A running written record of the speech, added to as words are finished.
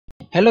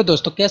Hello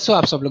दोस्तों, कैसे हो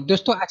आप सब लोग।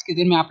 दोस्तों आज के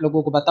दिन में आप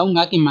लोगों को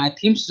बताऊंगा कि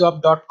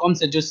MyThemeShop.com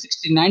से जो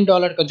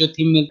 $69 का जो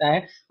थीम मिलता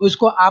है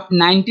उसको आप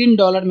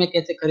 $19 में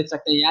कैसे खरीद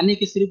सकते हैं, यानी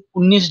कि सिर्फ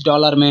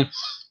 $19 में।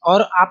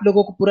 और आप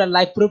लोगों को पूरा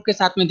लाइव प्रूफ के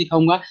साथ में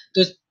दिखाऊंगा।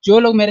 तो जो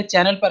लोग मेरे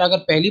चैनल पर अगर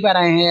पहली बार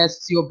आए हैं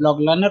एसईओ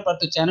ब्लॉग लर्नर पर,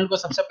 तो चैनल को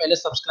सबसे पहले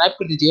सब्सक्राइब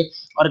कर दीजिए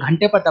और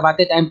घंटे पर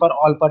दबाते टाइम पर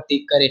ऑल पर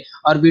टिक करें।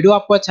 और वीडियो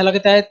आपको अच्छा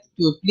लगता है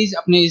तो प्लीज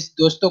अपने इस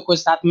दोस्तों को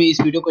साथ में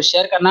इस वीडियो को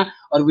शेयर करना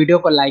और वीडियो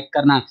को लाइक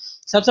करना।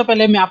 सबसे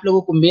पहले मैं आप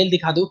लोगों को मेल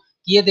दिखा दूं।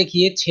 ये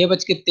देखिए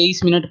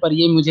 6:23 पर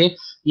ये मुझे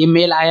ये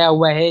मेल आया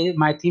हुआ है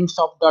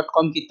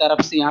MyThemeShop.com की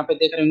तरफ से। यहाँ पे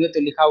देख रहे होंगे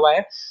तो लिखा हुआ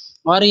है,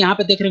 और यहाँ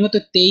पे देख रहे होंगे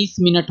तो 23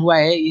 मिनट हुआ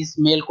है इस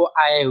मेल को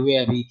आए हुए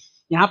अभी।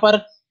 यहाँ पर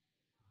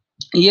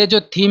ये जो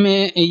थीम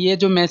है, ये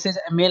जो मैसेज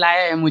मेल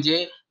आया है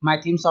मुझे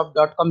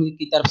MyThemeShop.com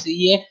की तरफ से,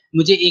 ये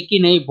मुझे एक ही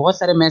नहीं बहुत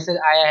सारे मैसेज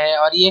आया है।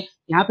 और ये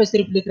यहाँ पे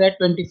सिर्फ लिख रहा है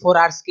 24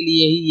 आवर्स के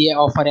लिए ही ये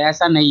ऑफर है,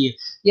 ऐसा नहीं है।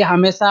 ये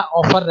हमेशा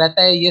ऑफर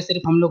रहता है, ये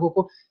सिर्फ हम लोगों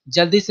को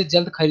जल्दी से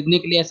जल्द खरीदने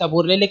के लिए ऐसा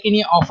बोल रहे हैं, लेकिन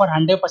ये ऑफर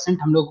 100%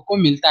 हम लोगों को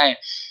मिलता है।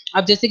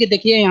 अब जैसे कि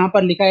देखिए यहाँ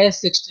पर लिखा है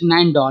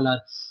 $69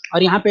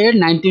 और यहाँ पे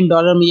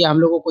 $19 में ये हम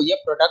लोगों को ये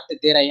प्रोडक्ट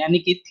दे रहा है, यानी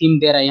कि थीम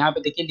दे रहा है। यहाँ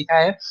पे देखिए लिखा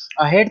है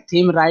ahead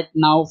theme right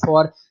now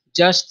for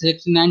just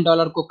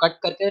 $69 को कट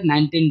करके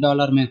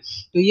 $19 में।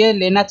 तो ये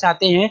लेना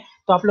चाहते हैं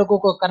तो आप लोगों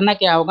को करना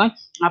क्या होगा,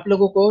 आप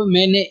लोगों को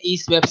मैंने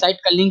इस वेबसाइट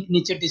का लिंक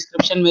नीचे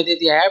डिस्क्रिप्शन में दे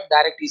दिया है, आप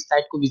डायरेक्ट इस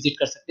साइट को विजिट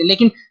कर सकते हैं।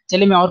 लेकिन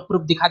चलिए मैं और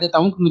प्रूफ दिखा देता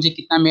हूँ कि मुझे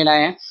कितना मेल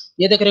आया है।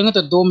 ये देख रहे होंगे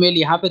तो 2 मेल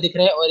यहाँ पे दिख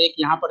रहे हैं और एक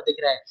यहाँ पर दिख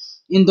रहा है।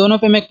 इन दोनों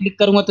पे मैं क्लिक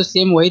करूंगा तो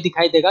सेम वही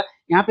दिखाई देगा।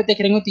 यहाँ पे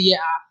देख रहे होंगे तो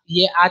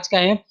ये आज का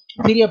है,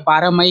 फिर ये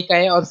 12 मई का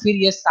है और फिर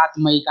ये 7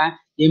 मई का है।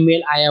 ये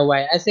मेल आया हुआ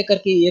है, ऐसे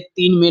करके ये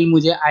 3 मेल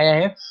मुझे आया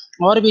है।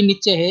 और भी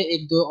नीचे है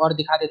एक दो और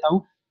दिखा देता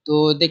हूँ।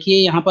 तो देखिए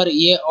यहाँ पर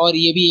ये और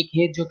ये भी एक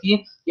है जो कि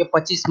ये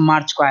 25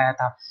 मार्च को आया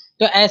था।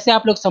 तो ऐसे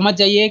आप लोग समझ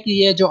जाइए कि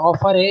ये जो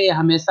ऑफर है ये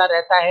हमेशा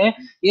रहता है।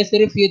 ये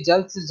सिर्फ ये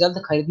जल्द से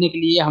जल्द खरीदने के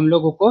लिए हम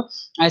लोगों को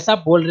ऐसा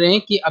बोल रहे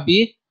हैं कि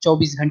अभी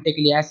 24 घंटे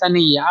के लिए, ऐसा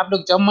नहीं है। आप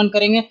लोग जब मन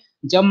करेंगे,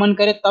 जब मन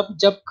करे तब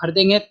जब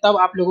खरीदेंगे तब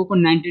आप लोगों को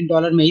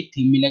 $19 में ही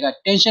थीम मिलेगा,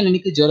 टेंशन लेने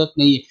की जरूरत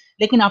नहीं है।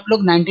 लेकिन आप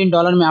लोग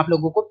 $19 में आप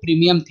लोगों को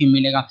प्रीमियम थीम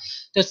मिलेगा।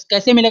 तो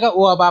कैसे मिलेगा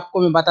वो अब आपको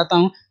मैं बताता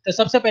हूँ। तो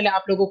सबसे पहले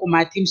आप लोगों को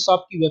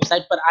MyThemeShop की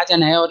वेबसाइट पर आ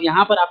जाना है और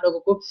यहाँ पर आप लोगों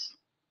को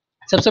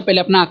सबसे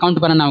पहले अपना अकाउंट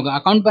बनाना होगा।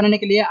 अकाउंट बनाने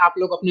के लिए आप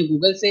लोग अपने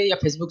गूगल से या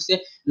फेसबुक से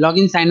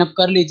लॉगिन साइन अप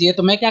कर लीजिए।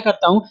 तो मैं क्या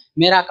करता हूँ,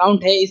 मेरा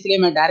अकाउंट है इसलिए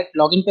मैं डायरेक्ट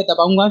लॉगिन पे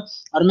दबाऊंगा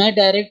और मैं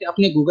डायरेक्ट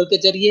अपने गूगल के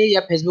जरिए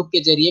या फेसबुक के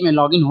जरिए मैं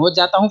लॉगिन हो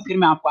जाता हूँ। फिर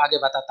मैं आपको आगे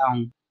बताता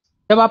हूँ।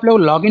 जब आप लोग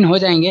लॉगिन हो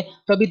जाएंगे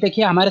तो अभी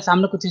देखिए हमारे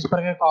सामने कुछ इस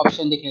प्रकार का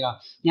ऑप्शन दिखेगा,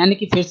 यानी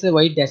कि फिर से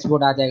वही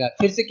डैशबोर्ड आ जाएगा।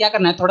 फिर से क्या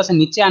करना है, थोड़ा सा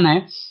नीचे आना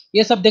है।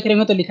 ये सब देख रहे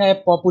हो तो लिखा है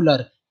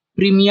पॉपुलर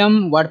प्रीमियम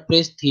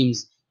वर्डप्रेस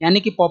थीम्स, यानी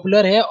कि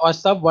पॉपुलर है और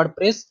सब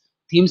वर्डप्रेस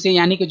थीम्स है,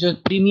 यानी कि जो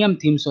प्रीमियम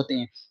थीम्स होते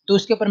हैं। तो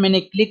उसके ऊपर मैंने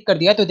क्लिक कर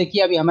दिया तो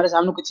देखिए अभी हमारे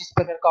सामने कुछ इस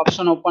प्रकार का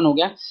ऑप्शन ओपन हो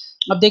गया।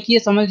 अब देखिए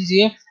समझ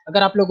लीजिए,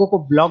 अगर आप लोगों को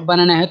ब्लॉग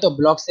बनाना है तो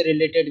ब्लॉग से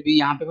रिलेटेड भी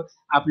यहाँ पे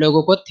आप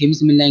लोगों को थीम्स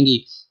मिल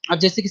जाएंगी। अब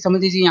जैसे कि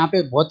समझ लीजिए यहाँ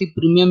पे बहुत ही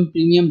प्रीमियम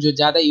प्रीमियम जो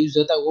ज्यादा यूज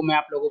होता है वो मैं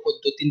आप लोगों को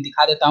 2-3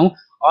 दिखा देता हूँ।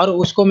 और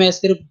उसको मैं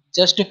सिर्फ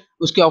जस्ट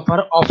उसके ऑफर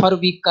ऑफर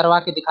भी करवा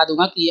के दिखा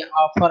दूंगा कि ये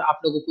ऑफर आप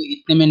लोगों को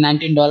इतने में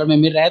 $19 में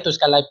मिल रहा है, तो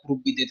उसका लाइव प्रूफ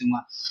भी दे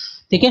दूंगा।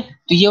 ठीक है,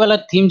 तो ये वाला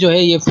थीम जो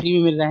है ये फ्री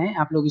में मिल रहा है,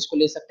 आप लोग इसको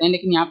ले सकते हैं।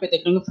 लेकिन यहाँ पे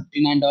देख रहे होंगे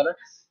 $59,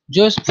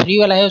 जो फ्री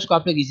वाला है उसको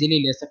आप लोग इजीली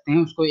ले सकते हैं,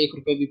 उसको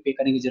 ₹1 भी पे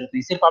करने की जरूरत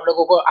नहीं, सिर्फ आप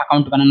लोगों को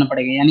अकाउंट बनाना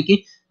पड़ेगा, यानी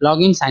कि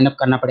लॉग इन साइन अप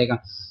करना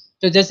पड़ेगा।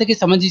 तो जैसे कि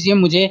समझ लीजिए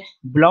मुझे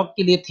ब्लॉग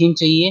के लिए थीम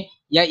चाहिए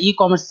या ई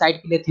कॉमर्स साइट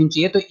के लिए थीम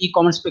चाहिए, तो ई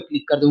कॉमर्स पे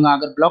क्लिक कर दूंगा।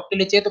 अगर ब्लॉग के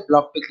लिए चाहिए तो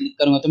ब्लॉग पे क्लिक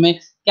करूंगा। तो मैं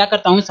क्या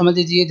करता हूँ, समझ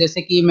लीजिए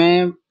जैसे कि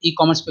मैं ई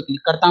कॉमर्स पे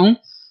क्लिक करता हूँ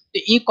तो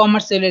ई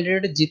कॉमर्स से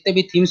रिलेटेड जितने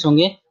भी थीम्स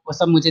होंगे वो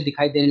सब मुझे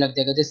दिखाई देने लग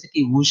जाएगा, जैसे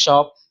कि वू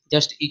शॉप,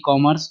 जस्ट ई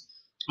कॉमर्स,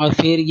 और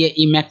फिर ये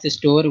ई मैक्स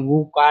स्टोर,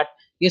 वू कार्ट।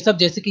 ये सब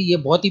जैसे कि ये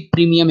बहुत ही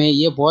प्रीमियम है,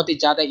 ये बहुत ही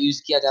ज्यादा यूज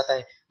किया जाता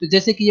है। तो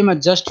जैसे कि ये मैं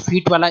जस्ट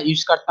फिट वाला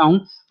यूज करता हूँ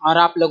और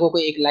आप लोगों को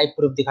एक लाइव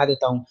प्रूफ दिखा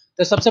देता हूँ।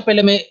 तो सबसे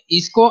पहले मैं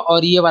इसको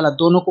और ये वाला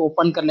दोनों को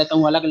ओपन कर लेता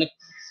हूँ अलग अलग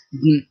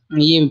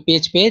ये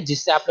पेज पे,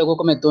 जिससे आप लोगों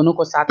को मैं दोनों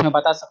को साथ में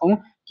बता सकूं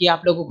कि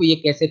आप लोगों को ये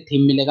कैसे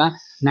थीम मिलेगा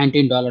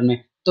 $19 में।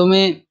 तो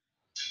मैं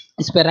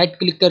इस पर राइट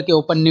क्लिक करके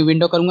ओपन न्यू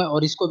विंडो करूंगा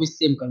और इसको भी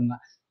सेम करूंगा।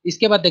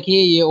 इसके बाद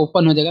देखिए ये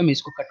ओपन हो जाएगा, मैं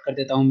इसको कट कर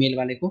देता हूँ मेल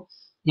वाले को।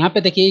 यहाँ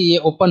पे देखिए ये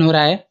ओपन हो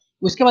रहा है।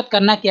 उसके बाद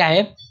करना क्या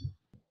है,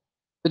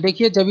 तो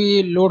देखिए जब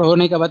ये लोड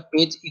होने के बाद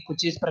पेज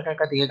कुछ इस प्रकार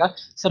का दिखेगा।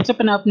 सबसे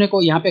पहले अपने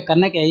को यहाँ पे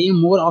करना क्या है, ये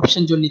मोर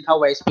ऑप्शन जो लिखा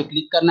हुआ है इस पर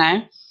क्लिक करना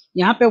है।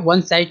 यहाँ पे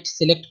वन साइट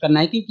सिलेक्ट करना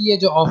है, क्योंकि ये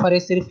जो ऑफर है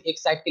सिर्फ एक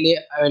साइट के लिए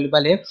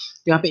अवेलेबल है।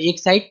 तो यहाँ पे एक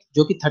साइट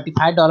जो कि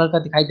 $35 का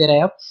दिखाई दे रहा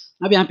है।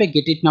 अब यहाँ पे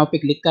गेट इट नाउ पे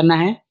क्लिक करना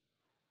है।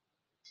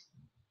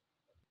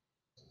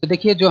 तो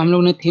देखिए जो हम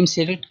लोग ने थीम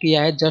सेलेक्ट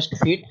किया है just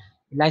fit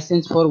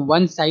licence for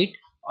one site.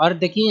 और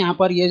देखिए यहाँ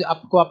पर ये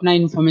आपको अपना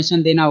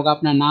इन्फॉर्मेशन देना होगा,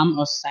 अपना नाम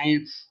और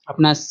साइन,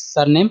 अपना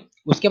सरनेम।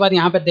 उसके बाद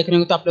यहाँ पर देख रहे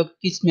हो तो आप लोग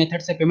किस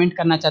मेथड से पेमेंट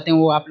करना चाहते हैं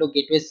वो आप लोग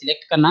गेटवे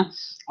सिलेक्ट करना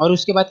और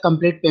उसके बाद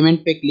कंप्लीट पेमेंट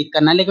पे क्लिक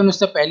करना। लेकिन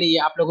उससे पहले ये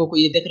आप लोगों को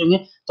ये देख रहे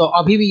होंगे तो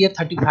अभी भी ये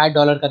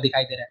 $35 का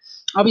दिखाई दे रहा है।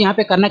 अब यहाँ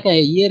पे करना क्या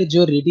है, ये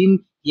जो रिडीम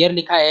ईयर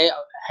लिखा है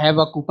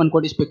हैव अ कूपन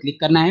कोड, इस पे क्लिक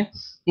करना है।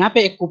 यहाँ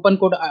पे एक कूपन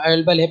कोड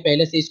अवेलेबल है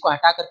पहले से, इसको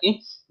हटा करके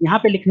यहाँ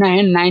पे लिखना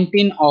है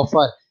 19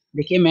 ऑफर।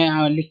 देखिए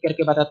मैं लिख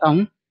करके बताता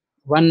हूँ,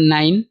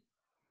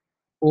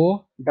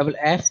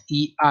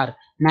 19OFFER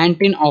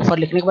 19 ऑफर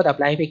लिखने के बाद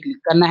अप्लाई पे क्लिक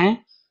करना है।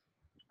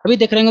 अभी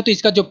देख रहे हैं तो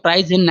इसका जो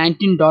प्राइस है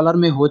 $19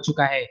 में हो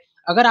चुका है।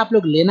 अगर आप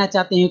लोग लेना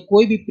चाहते हैं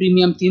कोई भी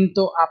प्रीमियम थीम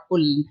तो आपको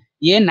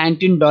ये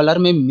 $19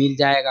 में मिल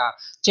जाएगा।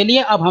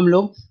 चलिए अब हम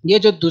लोग ये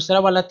जो दूसरा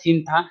वाला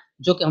थीम था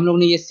जो कि हम लोग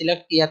ने ये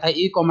सिलेक्ट किया था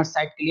ई कॉमर्स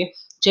साइट के लिए,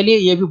 चलिए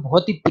ये भी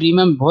बहुत ही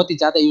प्रीमियम, बहुत ही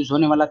ज्यादा यूज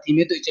होने वाला थीम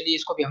है, तो चलिए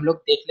इसको भी हम लोग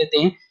देख लेते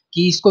हैं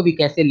कि इसको भी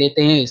कैसे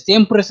लेते हैं।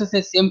 सेम प्रोसेस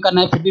है, सेम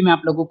करना है, फिर भी मैं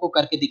आप लोगों को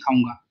करके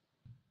दिखाऊंगा।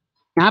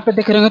 यहाँ पे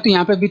देख रहे हो तो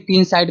यहाँ पे भी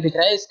 3 साइड दिख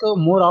रहा है, इसको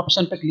मोर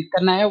ऑप्शन पे क्लिक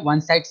करना है, वन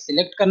साइड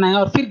सिलेक्ट करना है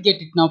और फिर गेट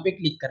इट नाउ पे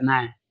क्लिक करना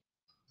है।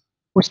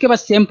 उसके बाद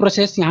सेम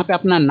प्रोसेस, यहाँ पे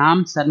अपना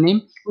नाम,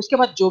 सरनेम, उसके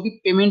बाद जो भी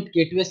पेमेंट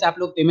गेटवे से आप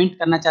लोग पेमेंट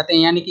करना चाहते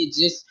हैं, यानी कि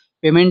जिस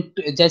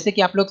पेमेंट, जैसे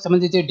कि आप लोग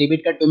समझ लीजिए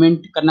डेबिट कार्ड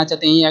पेमेंट करना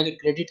चाहते हैं या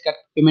क्रेडिट कार्ड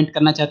पेमेंट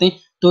करना चाहते हैं,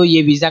 तो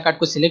ये वीजा कार्ड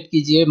को सिलेक्ट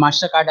कीजिए,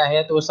 मास्टर कार्ड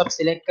है तो वो सब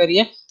सिलेक्ट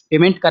करिए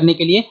पेमेंट करने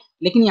के लिए।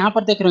 लेकिन यहाँ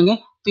पर देख रहे होंगे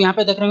तो यहाँ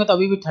पे देख रहे होंगे तो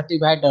अभी भी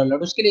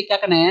 $35, उसके लिए क्या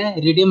करना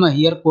है, रिडीम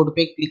हियर कोड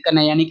पे क्लिक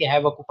करना है, यानी कि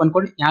हैव अ कूपन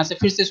कोड, यहाँ से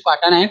फिर से इसको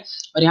हटाना है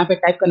और यहाँ पे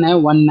टाइप करना है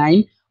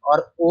 19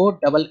 और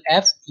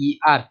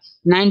OFFER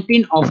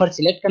 19 ऑफर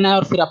सिलेक्ट करना है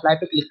और फिर अप्लाई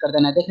पे क्लिक कर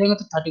देना है। देख रहे हैं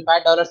तो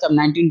 $35 से अब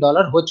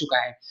 $19 हो चुका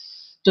है।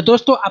 तो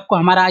दोस्तों आपको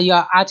हमारा यह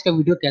आज का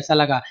वीडियो कैसा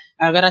लगा?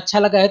 अगर अच्छा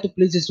लगा है तो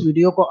प्लीज इस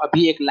वीडियो को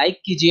अभी एक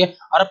लाइक कीजिए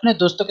और अपने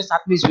दोस्तों के साथ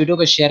भी इस वीडियो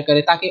को शेयर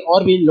करें, ताकि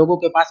और भी लोगों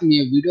के पास में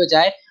ये वीडियो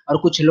जाए और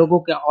कुछ लोगों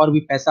का और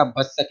भी पैसा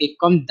बच सके,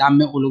 कम दाम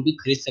में वो लोग भी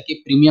खरीद सके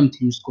प्रीमियम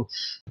थीम्स को।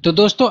 तो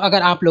दोस्तों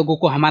अगर आप लोगों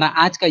को हमारा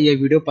आज का ये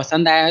वीडियो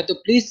पसंद आया है तो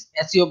please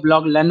SEO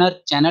blog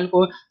learner channel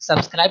को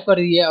सब्सक्राइब कर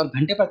दीजिए और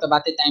घंटे पर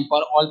दबाते टाइम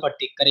पर ऑल पर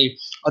टिक करें।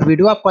 और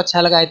वीडियो आपको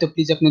अच्छा लगा है तो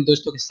प्लीज अपने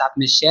दोस्तों के साथ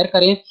में शेयर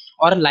करें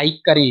और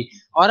लाइक करें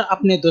और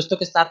अपने दोस्तों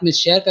के साथ में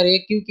शेयर करें,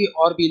 क्योंकि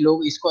और भी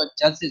लोग इसको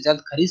जल्द से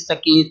जल्द खरीद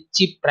सकें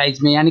चीप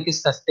प्राइस में, यानी कि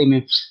सस्ते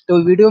में। तो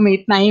वीडियो में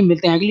इतना ही,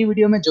 मिलते हैं अगली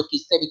वीडियो में जो कि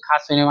इससे भी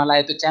खास होने वाला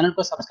है। तो चैनल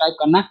को सब्सक्राइब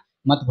करना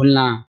मत भूलना।